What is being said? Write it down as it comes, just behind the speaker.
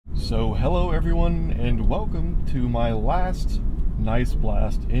So hello everyone, and welcome to my last nice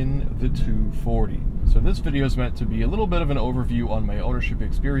blast in the 240. So this video is meant to be a little bit of an overview on my ownership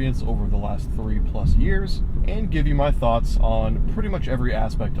experience over the last 3+ years, and give you my thoughts on pretty much every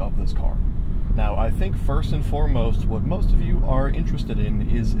aspect of this car. Now, I think first and foremost, what most of you are interested in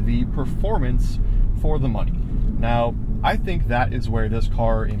is the performance for the money. Now, I think that is where this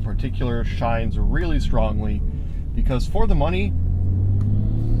car in particular shines really strongly, because for the money,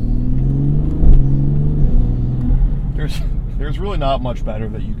 there's really not much better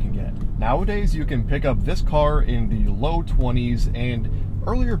that you can get. Nowadays, you can pick up this car in the low 20s, and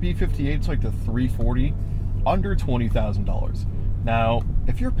earlier B58s like the 340 under $20,000. Now,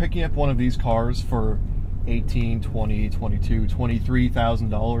 if you're picking up one of these cars for $18,000, $20,000, $22,000,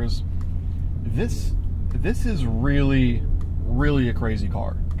 $23,000, this is really a crazy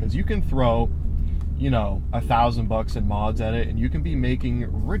car, because you can throw, you know, $1,000 in mods at it, and you can be making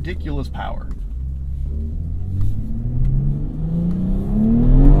ridiculous power.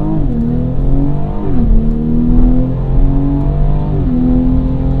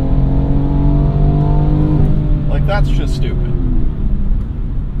 That's just stupid.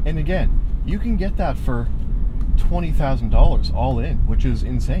 And again, you can get that for $20,000 all in, which is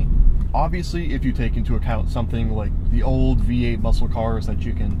insane. Obviously, if you take into account something like the old V8 muscle cars that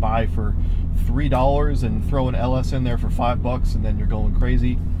you can buy for $3 and throw an LS in there for $5 and then you're going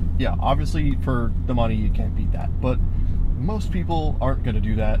crazy, yeah, obviously for the money you can't beat that. But most people aren't going to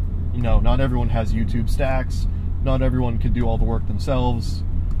do that. You know, not everyone has YouTube stacks, not everyone can do all the work themselves,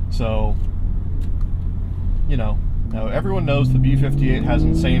 so you know, now everyone knows the B58 has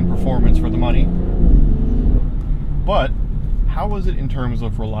insane performance for the money, but how is it in terms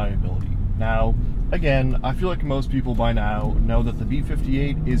of reliability? Now, again, I feel like most people by now know that the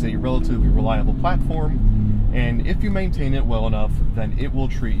B58 is a relatively reliable platform, and if you maintain it well enough, then it will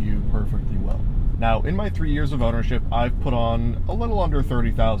treat you perfectly well. Now, in my 3 years of ownership, I've put on a little under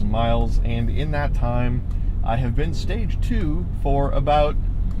 30,000 miles, and in that time, I have been stage 2 for about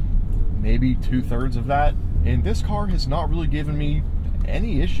maybe 2/3 of that. And this car has not really given me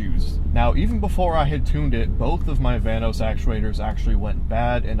any issues. Now, even before I had tuned it, both of my Vanos actuators actually went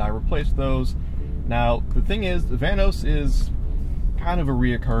bad, and I replaced those. Now, the thing is, the Vanos is kind of a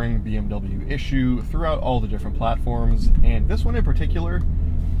reoccurring BMW issue throughout all the different platforms, and this one in particular,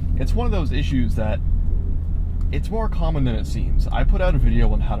 it's one of those issues that it's more common than it seems. I put out a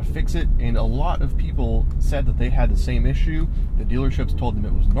video on how to fix it, and a lot of people said that they had the same issue. The dealerships told them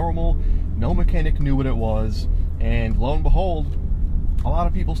it was normal, no mechanic knew what it was, and lo and behold, a lot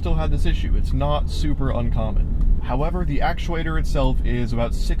of people still had this issue. It's not super uncommon. However, the actuator itself is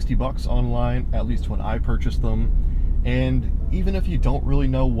about $60 online, at least when I purchased them, and even if you don't really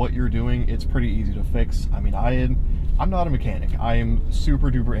know what you're doing, it's pretty easy to fix. I mean, I'm not a mechanic. I am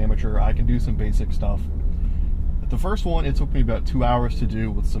super duper amateur. I can do some basic stuff. The first one, it took me about 2 hours to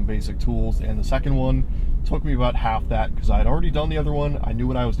do with some basic tools, and the second one took me about half that, because I had already done the other one, I knew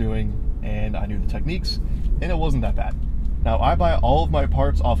what I was doing, and I knew the techniques, and it wasn't that bad. Now, I buy all of my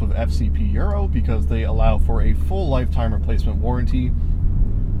parts off of FCP Euro because they allow for a full lifetime replacement warranty,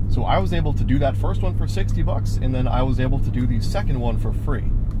 so I was able to do that first one for $60, and then I was able to do the second one for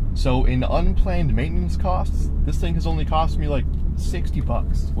free. So in unplanned maintenance costs, this thing has only cost me like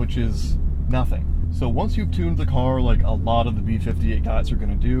 $60, which is nothing. So once you've tuned the car like a lot of the B58 guys are going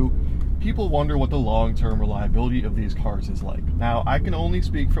to do, people wonder what the long-term reliability of these cars is like. Now, I can only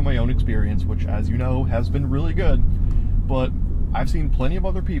speak from my own experience, which, as you know, has been really good, but I've seen plenty of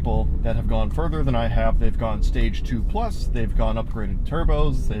other people that have gone further than I have. They've gone stage 2+, they've gone upgraded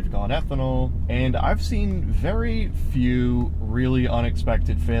turbos, they've gone ethanol, and I've seen very few really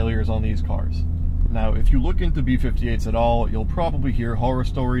unexpected failures on these cars. Now, if you look into B58s at all, you'll probably hear horror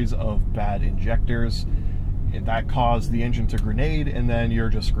stories of bad injectors that cause the engine to grenade, and then you're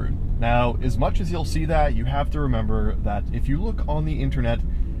just screwed. Now, as much as you'll see that, you have to remember that if you look on the internet,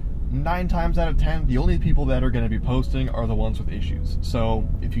 9 times out of 10, the only people that are going to be posting are the ones with issues. So,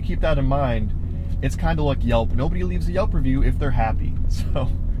 if you keep that in mind, it's kind of like Yelp. Nobody leaves a Yelp review if they're happy. So,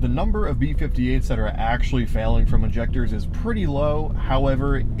 the number of B58s that are actually failing from injectors is pretty low.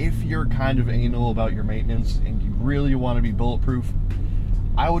 However, if you're kind of anal about your maintenance and you really want to be bulletproof,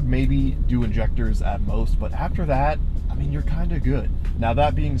 I would maybe do injectors at most, but after that, I mean, you're kind of good. Now,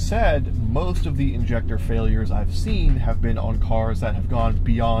 that being said, most of the injector failures I've seen have been on cars that have gone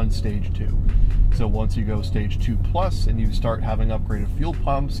beyond stage 2. So once you go stage 2+ and you start having upgraded fuel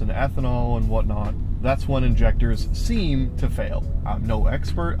pumps and ethanol and whatnot, that's when injectors seem to fail. I'm no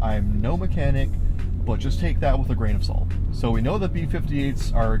expert, I'm no mechanic, but just take that with a grain of salt. So we know that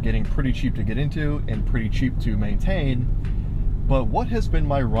B58s are getting pretty cheap to get into and pretty cheap to maintain, But what has been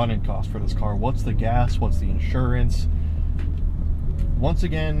my running cost for this car? What's the gas? What's the insurance? Once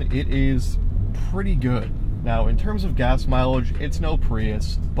again, it is pretty good. Now, in terms of gas mileage, it's no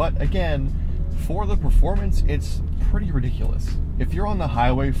Prius, but again, for the performance, it's pretty ridiculous. If you're on the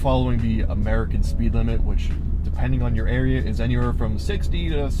highway following the American speed limit, which depending on your area is anywhere from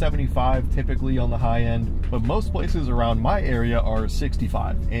 60 to 75 typically on the high end, but most places around my area are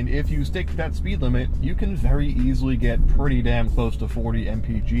 65. And if you stick to that speed limit, you can very easily get pretty damn close to 40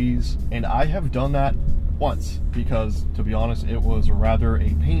 mpgs. And I have done that once because, to be honest, it was rather a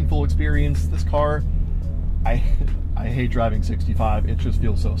painful experience. This car, I hate driving 65, it just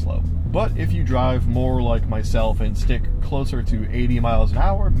feels so slow. But if you drive more like myself and stick closer to 80 miles an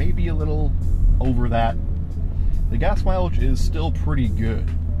hour, maybe a little over that, the gas mileage is still pretty good.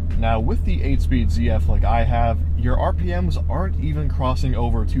 Now with the 8-speed ZF like I have, your RPMs aren't even crossing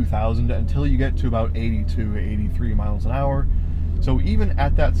over 2,000 until you get to about 82, 83 miles an hour. So even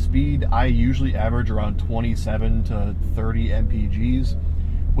at that speed, I usually average around 27 to 30 mpgs,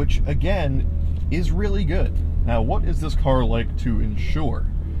 which again is really good. Now what is this car like to insure?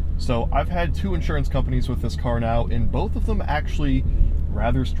 So I've had 2 insurance companies with this car now, and both of them actually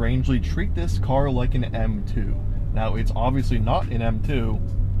rather strangely treat this car like an M2. Now, it's obviously not an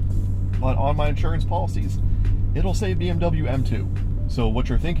M2, but on my insurance policies, it'll say BMW M2. So what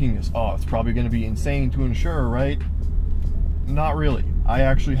you're thinking is, oh, it's probably going to be insane to insure, right? Not really. I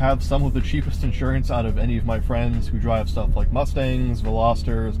actually have some of the cheapest insurance out of any of my friends who drive stuff like Mustangs,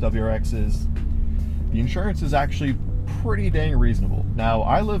 Velosters, WRXs. The insurance is actually pretty dang reasonable. Now,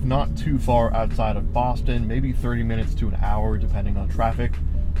 I live not too far outside of Boston, maybe 30 minutes to an hour depending on traffic.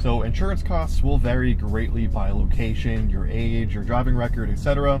 So insurance costs will vary greatly by location, your age, your driving record,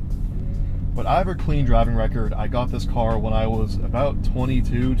 etc. But I have a clean driving record. I got this car when I was about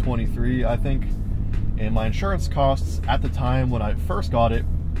 22, 23, I think. And my insurance costs at the time when I first got it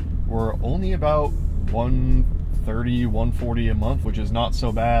were only about $130, $140 a month, which is not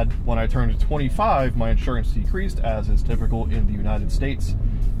so bad. When I turned 25, my insurance decreased, as is typical in the United States.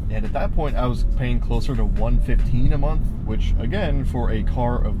 And at that point, I was paying closer to $115 a month, which again, for a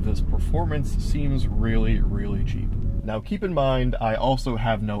car of this performance, seems really, really cheap. Now keep in mind, I also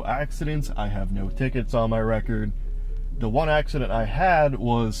have no accidents, I have no tickets on my record. The one accident I had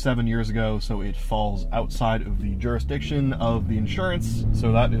was 7 years ago, so it falls outside of the jurisdiction of the insurance,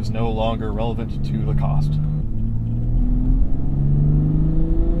 so that is no longer relevant to the cost.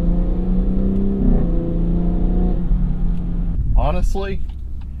 Honestly,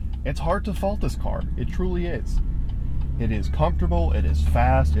 it's hard to fault this car. It truly is. It is comfortable, it is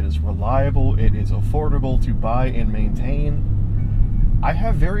fast, it is reliable, it is affordable to buy and maintain. I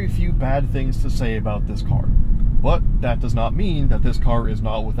have very few bad things to say about this car, but that does not mean that this car is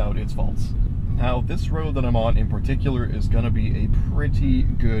not without its faults. Now, this road that I'm on in particular is going to be a pretty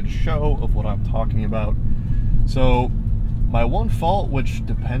good show of what I'm talking about. So, my one fault, which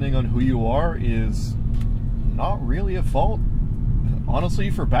depending on who you are, is not really a fault. Honestly,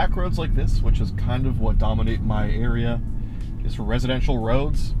 for back roads like this, which is kind of what dominate my area, just residential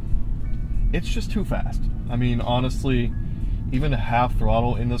roads, it's just too fast. I mean, honestly, even a half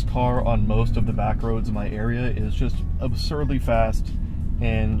throttle in this car on most of the back roads in my area is just absurdly fast,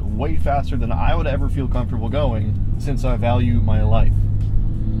 and way faster than I would ever feel comfortable going, since I value my life.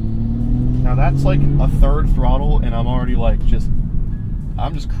 Now that's like a third throttle, and I'm already like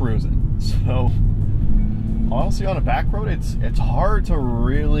I'm just cruising. So honestly, on a back road, it's hard to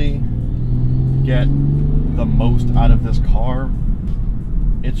really get the most out of this car.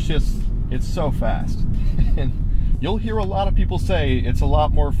 It's so fast. And you'll hear a lot of people say it's a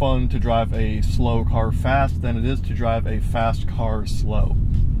lot more fun to drive a slow car fast than it is to drive a fast car slow.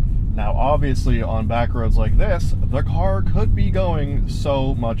 Now, obviously, on back roads like this, the car could be going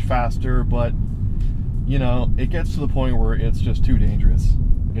so much faster, but, you know, it gets to the point where it's just too dangerous.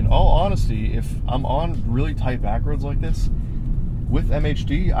 In all honesty, if I'm on really tight back roads like this, with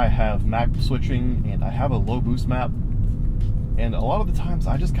MHD, I have map switching and I have a low boost map, and a lot of the times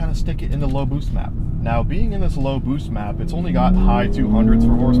I just kind of stick it in the low boost map. Now, being in this low boost map, it's only got high 200s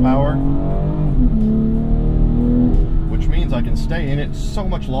for horsepower, which means I can stay in it so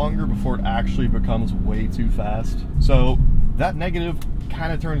much longer before it actually becomes way too fast. So that negative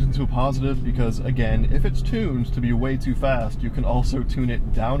kind of turns into a positive because, again, if it's tuned to be way too fast, you can also tune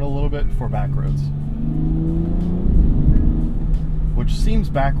it down a little bit for back roads. Which seems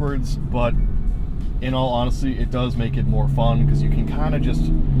backwards, but in all honesty, it does make it more fun because you can kind of just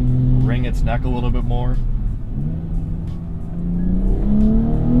wring its neck a little bit more.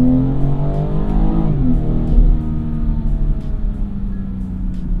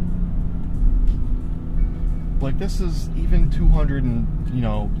 Like this is even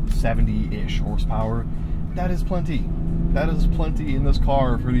 270-ish horsepower. That is plenty. That is plenty in this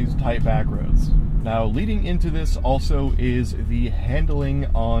car for these tight back roads. Now, leading into this also is the handling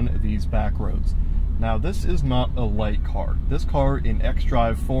on these back roads. Now, this is not a light car. This car in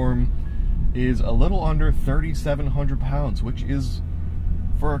Xdrive form is a little under 3,700 pounds, which is,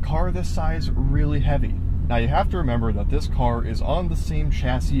 for a car this size, really heavy. Now, you have to remember that this car is on the same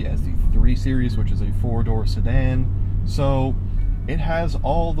chassis as the 3 Series, which is a 4-door sedan, so it has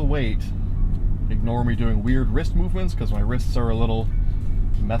all the weight. Ignore me doing weird wrist movements because my wrists are a little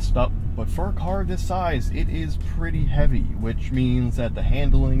messed up, but for a car this size, it is pretty heavy, which means that the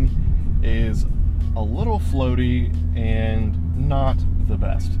handling is a little floaty and not the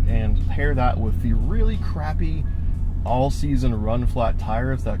best. And pair that with the really crappy all-season run-flat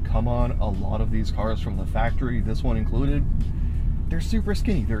tires that come on a lot of these cars from the factory, this one included, they're super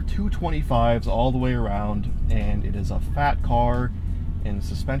skinny. They're 225s all the way around, and it is a fat car, and the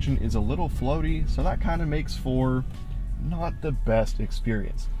suspension is a little floaty, so that kind of makes for not the best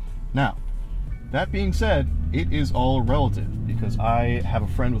experience. Now, that being said, it is all relative, because I have a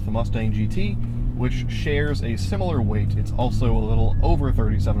friend with a Mustang GT, which shares a similar weight. It's also a little over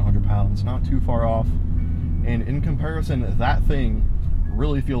 3,700 pounds, not too far off. And in comparison, that thing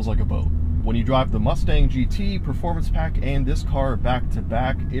really feels like a boat. When you drive the Mustang GT Performance Pack and this car back to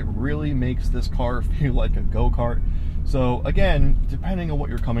back, it really makes this car feel like a go-kart. So again, depending on what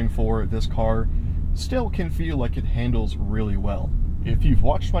you're coming for, this car still can feel like it handles really well. If you've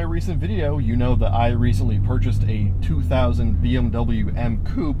watched my recent video, you know that I recently purchased a 2000 BMW M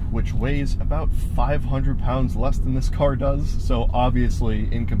Coupe, which weighs about 500 pounds less than this car does. So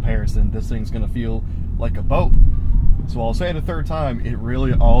obviously, in comparison, this thing's gonna feel like a boat. So I'll say it a third time, it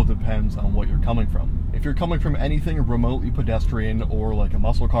really all depends on what you're coming from. If you're coming from anything remotely pedestrian or like a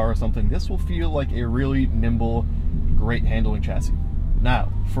muscle car or something, this will feel like a really nimble, great handling chassis.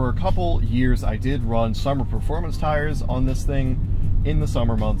 Now, for a couple years, I did run summer performance tires on this thing, in the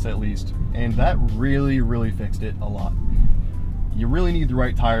summer months at least, and that really fixed it a lot. You really need the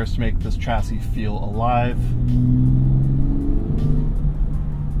right tires to make this chassis feel alive,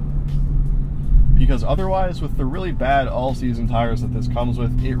 because otherwise, with the really bad all-season tires that this comes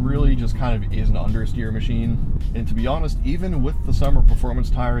with, it really just kind of is an understeer machine. And to be honest, even with the summer performance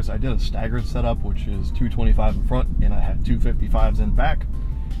tires, I did a staggered setup, which is 225 in front and I had 255s in back.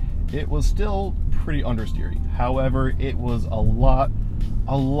 It was still pretty understeery. However, it was a lot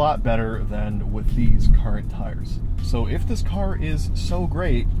better than with these current tires. So if this car is so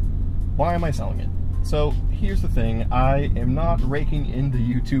great, why am I selling it? So here's the thing, I am not raking in the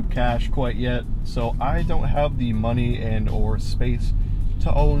YouTube cash quite yet, so I don't have the money and or space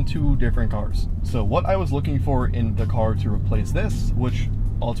to own 2 different cars. So what I was looking for in the car to replace this, which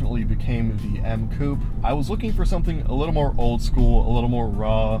ultimately became the M Coupe, I was looking for something a little more old school, a little more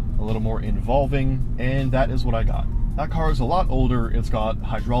raw, a little more involving, and that is what I got. That car is a lot older. It's got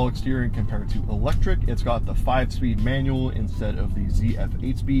hydraulic steering compared to electric. It's got the 5-speed manual instead of the ZF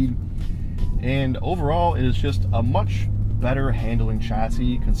 8-speed. And overall, it is just a much better handling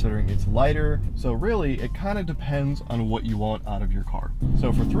chassis considering it's lighter. So really, it kind of depends on what you want out of your car.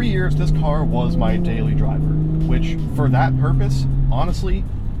 So for 3 years, this car was my daily driver, which for that purpose, honestly,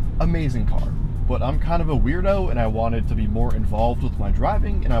 amazing car. But I'm kind of a weirdo and I wanted to be more involved with my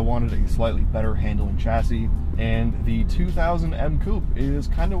driving, and I wanted a slightly better handling chassis. And the 2000 M Coupe is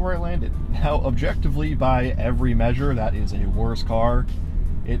kind of where I landed. Now, objectively, by every measure, that is a worse car.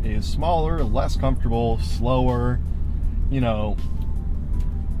 It is smaller, less comfortable, slower. You know,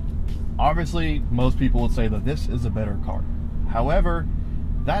 obviously, most people would say that this is a better car. However,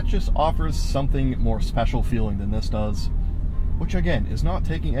 that just offers something more special feeling than this does, which again, is not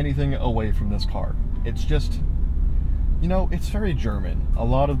taking anything away from this car. It's just, you know, it's very German. A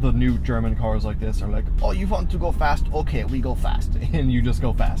lot of the new German cars like this are like, oh, you want to go fast? Okay, we go fast. And you just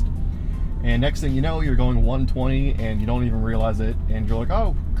go fast. And next thing you know, you're going 120 and you don't even realize it. And you're like,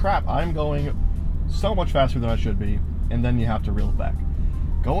 oh, crap, I'm going so much faster than I should be. And then you have to reel it back.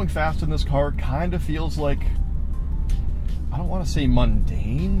 Going fast in this car kind of feels like, I don't want to say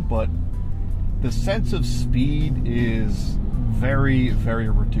mundane, but the sense of speed is very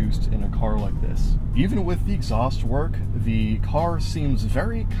reduced in a car like this. Even with the exhaust work, the car seems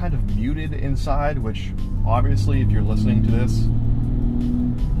very kind of muted inside, which obviously if you're listening to this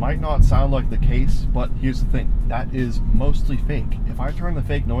might not sound like the case, but here's the thing, that is mostly fake. If I turn the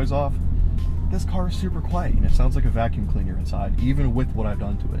fake noise off, this car is super quiet and it sounds like a vacuum cleaner inside, even with what I've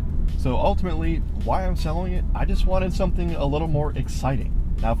done to it. So ultimately, why I'm selling it, I just wanted something a little more exciting.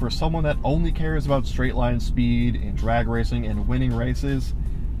 Now, for someone that only cares about straight line speed and drag racing and winning races,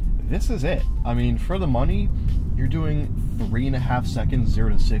 this is it. I mean, for the money, you're doing 3.5 seconds 0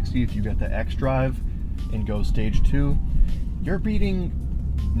 to 60 if you get the Xdrive and go stage 2. You're beating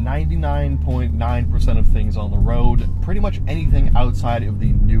 99.9% of things on the road, pretty much anything outside of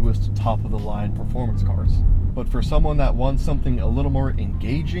the newest top-of-the-line performance cars. But for someone that wants something a little more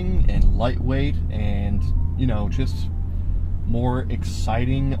engaging and lightweight and, you know, just more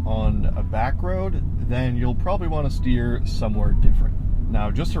exciting on a back road, then you'll probably want to steer somewhere different.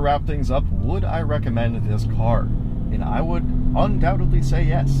 Now, just to wrap things up, would I recommend this car? And I would undoubtedly say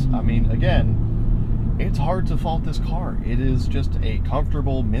yes. I mean, again, it's hard to fault this car. It is just a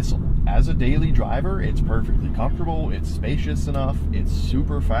comfortable missile. As a daily driver, it's perfectly comfortable, it's spacious enough, it's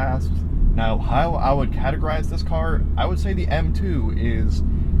super fast. Now, how I would categorize this car, I would say the M2 is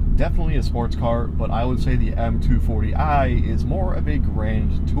definitely a sports car, but I would say the M240i is more of a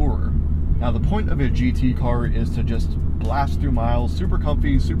grand tourer. Now, the point of a GT car is to just blast through miles, super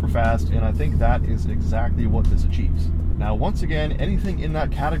comfy, super fast, and I think that is exactly what this achieves. Now, once again, anything in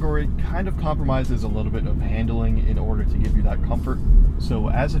that category kind of compromises a little bit of handling in order to give you that comfort. So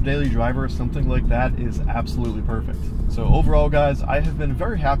as a daily driver, something like that is absolutely perfect. So overall, guys, I have been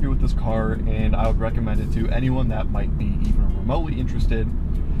very happy with this car, and I would recommend it to anyone that might be even remotely interested.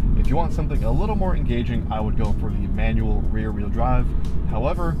 If you want something a little more engaging, I would go for the manual rear-wheel drive.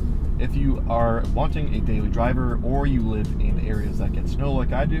 However, if you are wanting a daily driver or you live in areas that get snow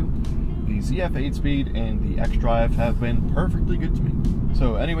like I do, the ZF 8-speed and the Xdrive have been perfectly good to me.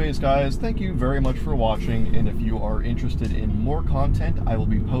 So anyways, guys, thank you very much for watching, and if you are interested in more content, I will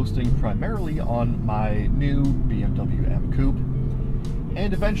be posting primarily on my new BMW M Coupe,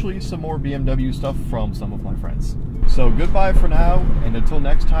 and eventually some more BMW stuff from some of my friends. So goodbye for now, and until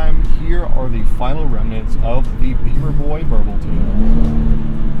next time, here are the final remnants of the Beamer Boy Burble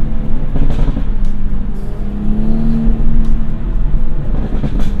Tune.